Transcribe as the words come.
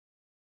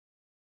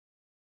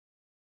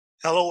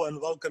Hello and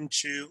welcome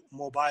to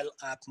Mobile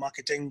App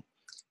Marketing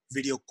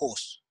video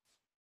course.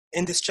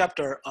 In this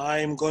chapter,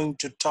 I'm going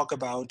to talk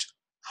about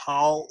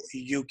how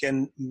you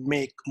can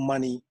make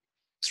money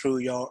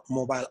through your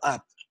mobile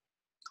app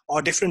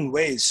or different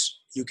ways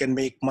you can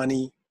make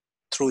money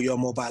through your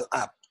mobile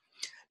app.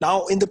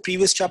 Now, in the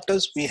previous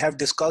chapters, we have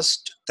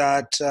discussed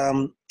that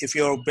if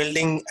you're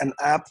building an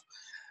app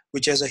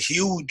which has a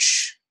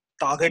huge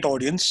target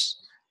audience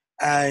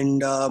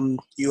and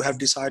you have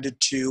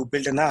decided to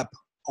build an app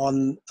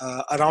on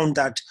around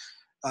that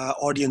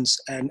audience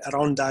and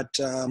around that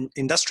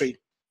industry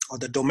or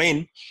the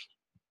domain,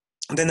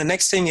 then the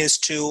next thing is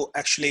to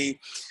actually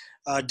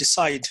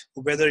decide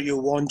whether you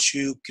want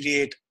to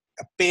create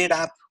a paid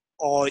app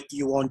or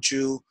you want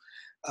to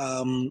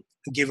um,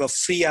 give a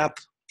free app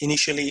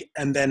initially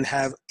and then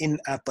have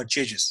in-app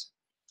purchases.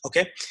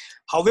 Okay.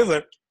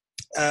 However,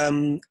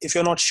 if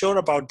you're not sure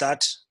about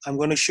that, I'm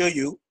going to show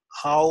you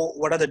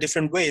what are the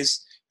different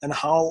ways and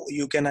how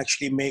you can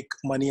actually make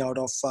money out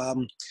of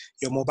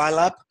your mobile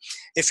app.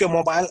 If your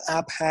mobile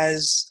app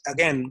has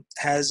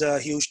a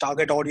huge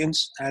target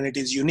audience and it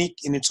is unique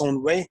in its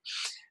own way,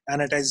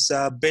 and it is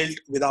built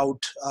without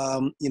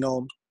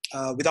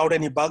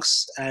any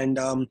bugs, and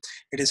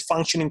it is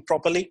functioning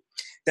properly,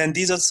 then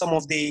these are some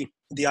of the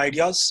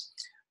ideas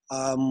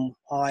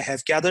I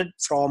have gathered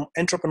from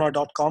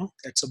entrepreneur.com.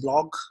 It's a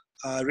blog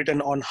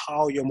written on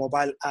how your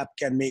mobile app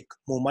can make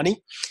more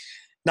money.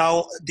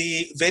 Now,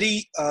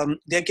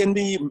 there can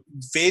be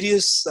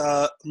various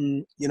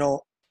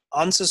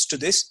answers to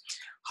this.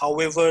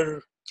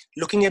 However,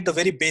 looking at the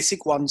very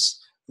basic ones,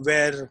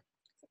 where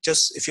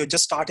just if you're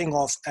just starting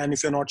off and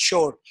if you're not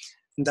sure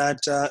that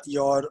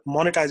your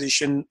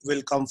monetization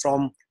will come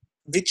from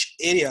which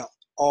area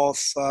of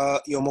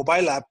your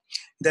mobile app,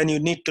 then you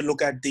need to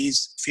look at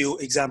these few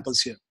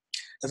examples here.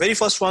 The very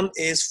first one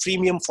is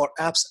freemium for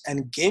apps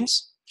and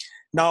games.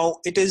 Now,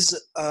 it is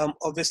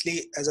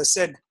obviously, as I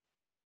said,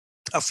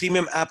 a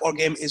freemium app or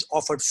game is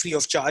offered free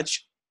of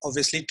charge,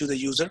 obviously, to the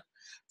user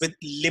with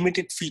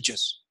limited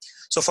features.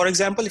 So, for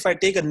example, if I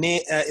take an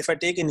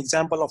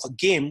example of a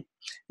game,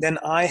 then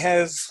I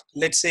have,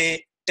 let's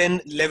say,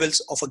 10 levels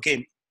of a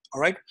game.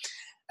 All right,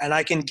 and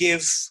I can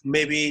give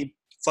maybe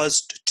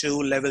first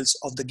 2 levels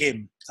of the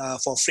game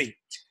for free.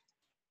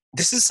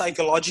 This is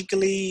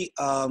psychologically,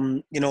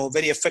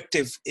 very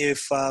effective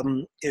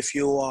if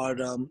you are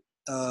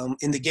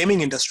in the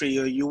gaming industry.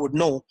 You would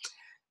know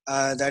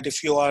that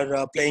if you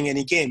are playing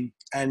any game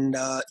and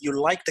you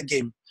like the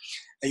game,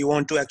 you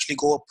want to actually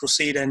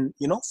proceed and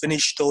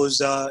finish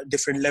those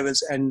different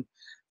levels, and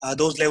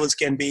those levels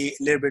can be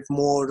a little bit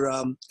more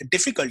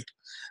difficult,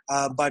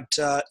 but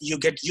you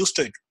get used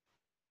to it.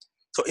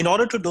 So in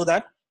order to do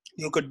that,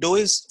 you could do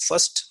is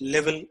first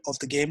level of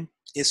the game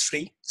is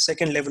free.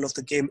 Second level of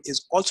the game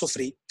is also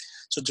free.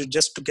 So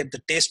just to get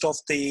the taste of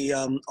the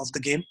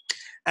game,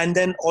 and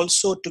then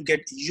also to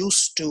get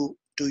used to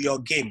your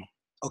game.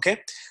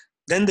 Okay.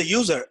 Then the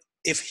user,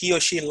 if he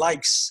or she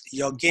likes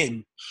your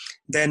game,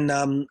 then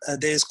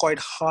there is quite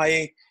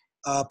high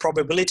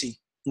probability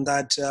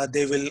that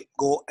they will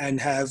go and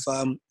have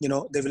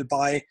they will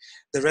buy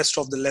the rest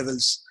of the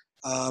levels,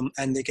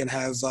 and they can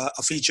have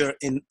a feature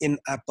in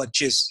in-app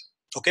purchase.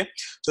 Okay,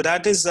 so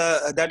that is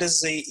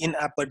the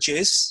in-app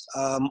purchase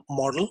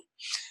model,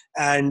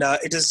 and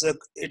it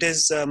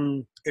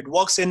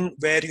works in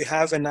where you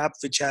have an app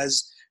which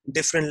has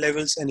different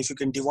levels, and if you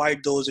can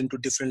divide those into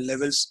different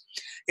levels,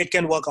 it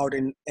can work out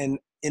in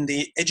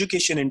the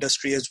education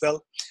industry as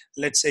well.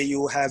 Let's say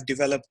you have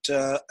developed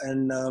a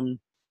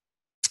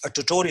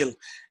tutorial,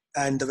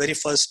 and the very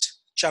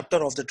first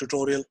chapter of the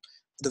tutorial,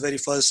 the very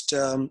first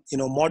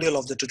module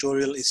of the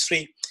tutorial is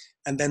free,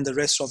 and then the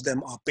rest of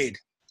them are paid.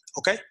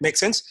 Okay, makes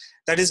sense.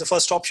 That is the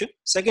first option.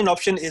 Second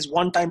option is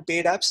one-time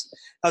paid apps.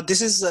 Now this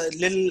is a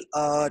little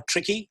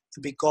tricky,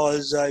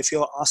 because if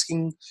you're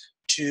asking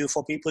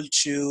for people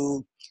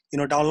to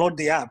download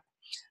the app,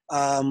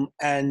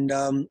 and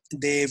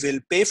they will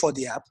pay for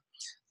the app,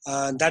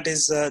 that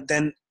is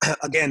then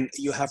again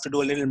you have to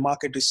do a little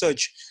market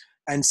research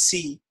and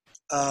see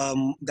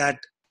that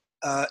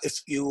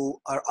if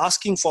you are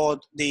asking for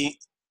the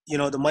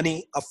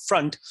money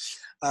upfront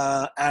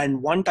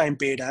and one-time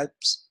paid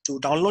apps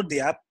to download the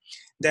app,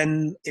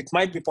 then it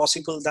might be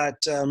possible that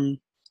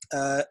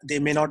they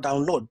may not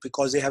download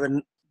because they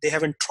haven't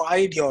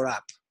tried your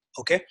app.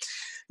 Okay,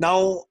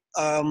 now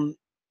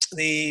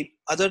the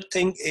other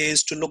thing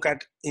is to look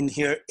at in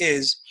here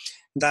is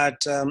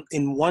that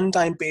in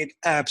one-time paid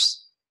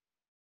apps,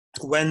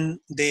 when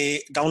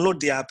they download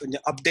the app and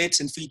the updates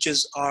and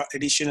features are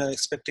additional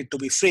expected to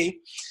be free,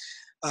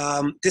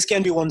 this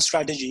can be one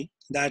strategy,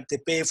 that they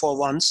pay for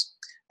once,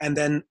 and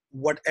then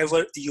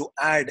whatever you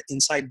add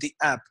inside the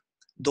app,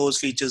 those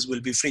features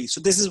will be free.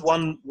 So this is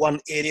one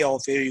area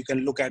of where you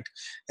can look at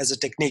as a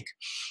technique.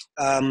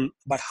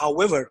 But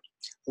however,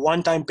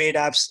 one-time paid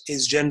apps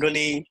is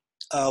generally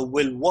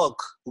will work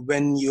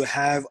when you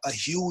have a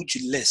huge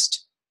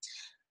list.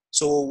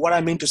 So what I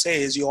mean to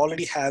say is you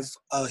already have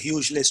a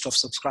huge list of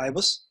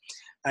subscribers,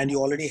 and you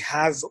already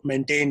have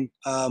maintained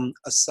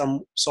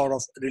some sort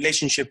of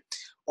relationship,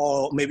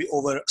 or maybe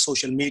over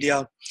social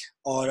media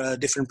or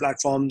different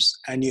platforms,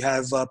 and you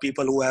have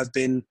people who have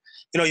been,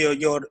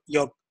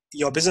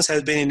 your business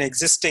has been in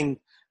existence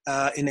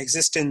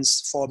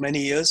for many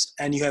years,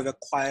 and you have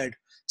acquired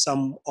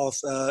some of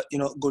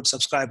good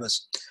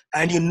subscribers,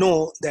 and you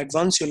know that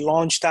once you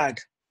launch that,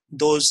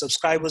 those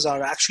subscribers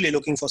are actually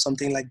looking for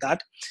something like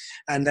that,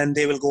 and then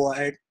they will go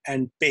ahead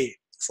and pay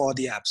for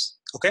the apps.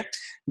 Okay,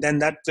 then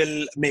that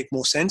will make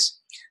more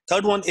sense.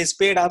 Third one is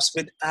paid apps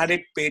with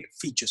added paid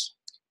features.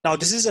 Now,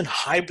 this is a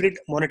hybrid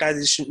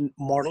monetization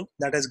model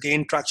that has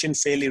gained traction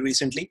fairly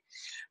recently,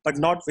 but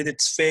not with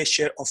its fair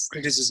share of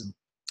criticism.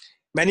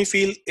 Many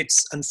feel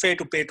it's unfair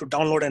to pay to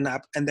download an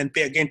app and then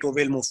pay again to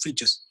avail more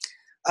features.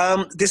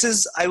 This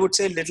is, I would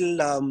say,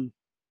 little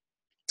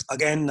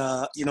again.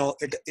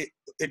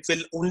 It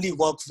will only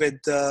work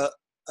with the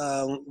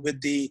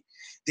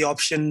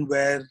option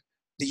where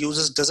the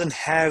users doesn't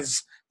have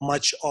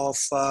much of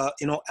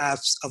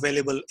apps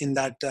available in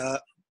that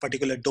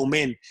particular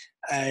domain,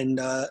 and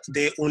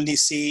they only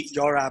see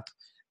your app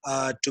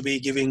to be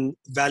giving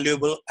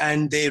valuable,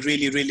 and they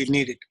really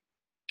need it.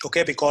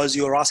 Okay, because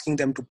you're asking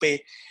them to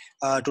pay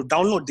to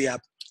download the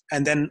app,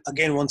 and then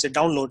again, once they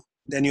download,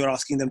 then you're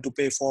asking them to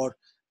pay for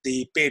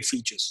the paid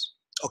features.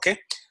 Okay,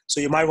 so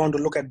you might want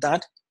to look at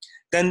that.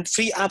 Then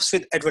free apps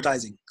with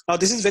advertising. Now,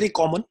 this is very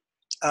common,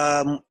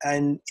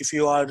 and if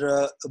you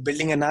are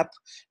building an app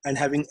and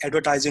having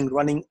advertising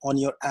running on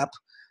your app,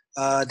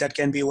 that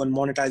can be one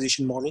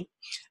monetization model.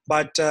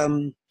 But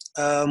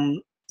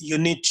you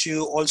need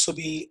to also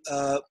be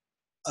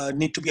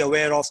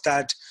aware of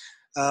that.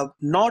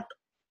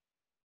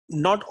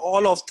 Not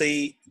all of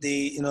the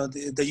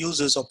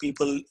users or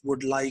people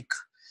would like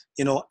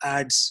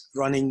ads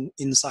running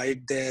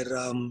inside their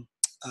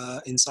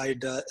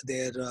inside the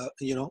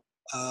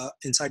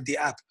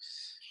app,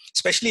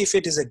 especially if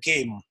it is a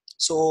game.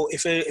 So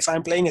if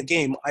I'm playing a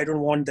game, I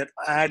don't want that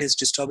ad is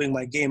disturbing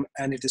my game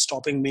and it is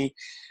stopping me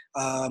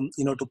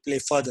to play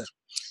further.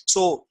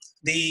 So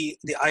the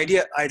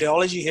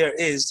ideology here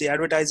is the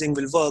advertising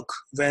will work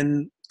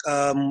when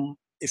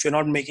if you're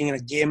not making a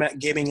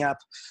gaming app,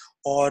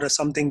 or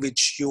something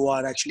which you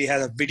are actually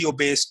have a video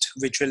based,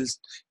 which will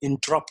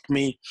interrupt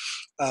me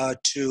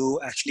to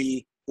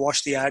actually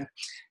watch the ad.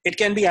 It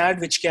can be ad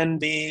which can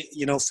be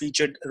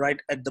featured right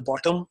at the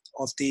bottom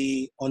of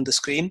on the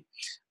screen,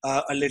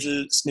 a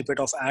little snippet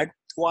of ad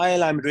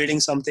while I'm reading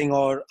something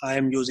or I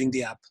am using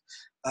the app.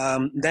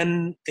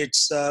 Then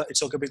it's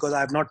okay, because I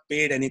have not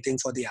paid anything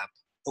for the app.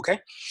 Okay,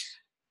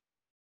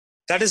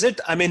 that is it.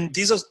 I mean,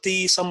 these are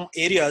some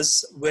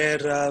areas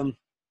where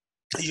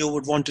you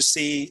would want to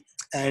see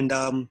and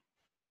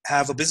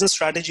have a business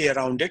strategy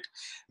around it.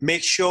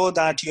 Make sure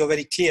that you're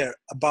very clear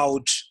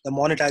about the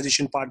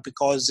monetization part,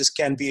 because this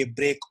can be a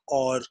break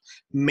or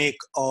make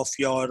of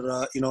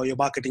your your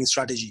marketing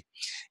strategy.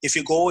 If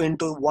you go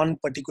into one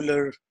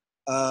particular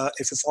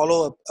if you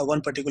follow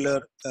one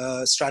particular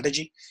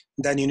strategy,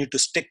 then you need to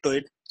stick to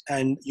it,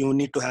 and you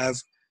need to have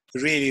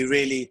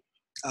really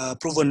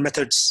proven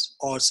methods,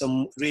 or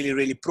some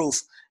really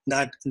proof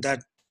that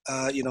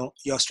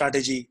your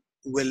strategy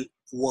will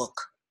work.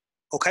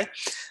 Okay,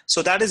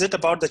 so that is it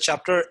about the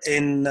chapter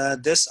in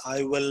this.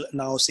 I will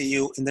now see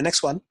you in the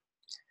next one.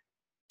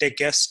 Take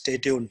care, stay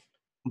tuned.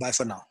 Bye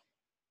for now.